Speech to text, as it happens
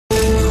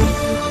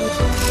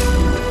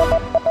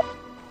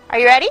Are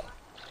you ready?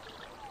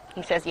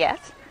 He says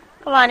yes.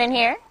 Come on in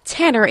here.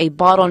 Tanner, a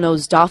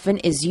bottlenose dolphin,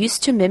 is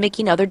used to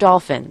mimicking other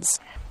dolphins.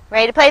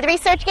 Ready to play the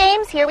research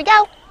games? Here we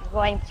go. We're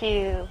going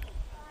to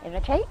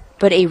imitate.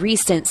 But a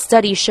recent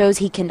study shows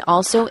he can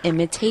also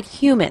imitate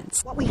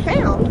humans. What we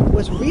found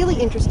was really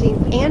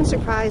interesting and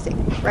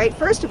surprising, right?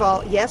 First of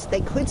all, yes,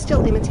 they could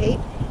still imitate,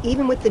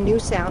 even with the new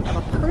sound of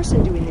a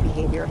person doing the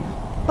behavior.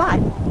 But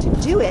to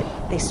do it,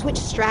 they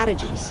switched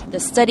strategies. The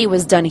study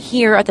was done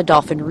here at the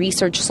Dolphin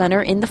Research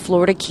Center in the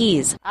Florida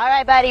Keys. All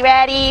right, buddy,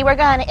 ready? We're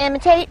going to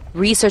imitate.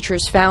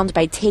 Researchers found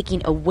by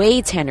taking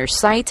away Tanner's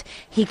sight,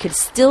 he could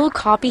still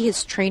copy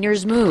his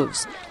trainer's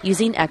moves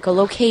using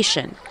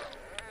echolocation.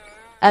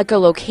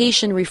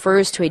 Echolocation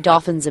refers to a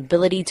dolphin's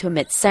ability to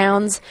emit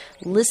sounds,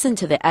 listen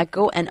to the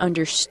echo, and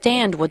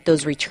understand what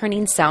those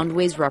returning sound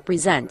waves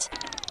represent.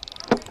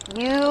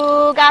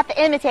 You got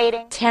the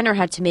imitating. Tanner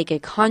had to make a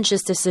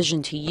conscious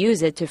decision to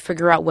use it to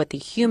figure out what the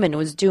human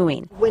was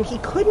doing. When he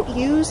couldn't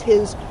use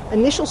his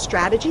initial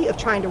strategy of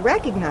trying to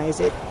recognize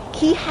it,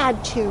 he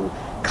had to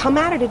come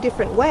at it a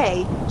different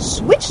way,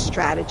 switch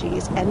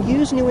strategies, and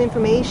use new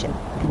information.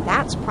 And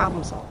that's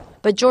problem solving.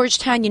 But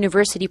Georgetown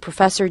University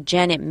professor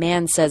Janet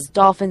MANN says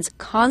dolphins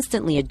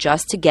constantly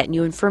adjust to get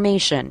new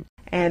information.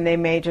 And they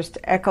may just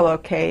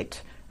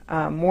echolocate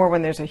more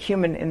when there's a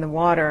human in the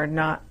water,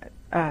 not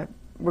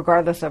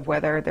regardless of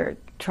whether they're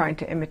trying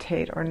to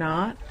imitate or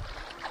not.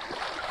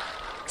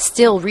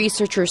 Still,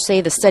 researchers say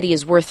the study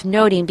is worth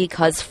noting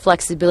because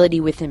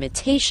flexibility with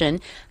imitation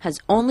has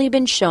only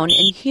been shown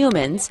in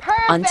humans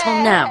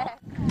until now.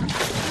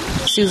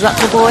 Suzette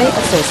McGoy,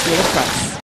 Associated Press.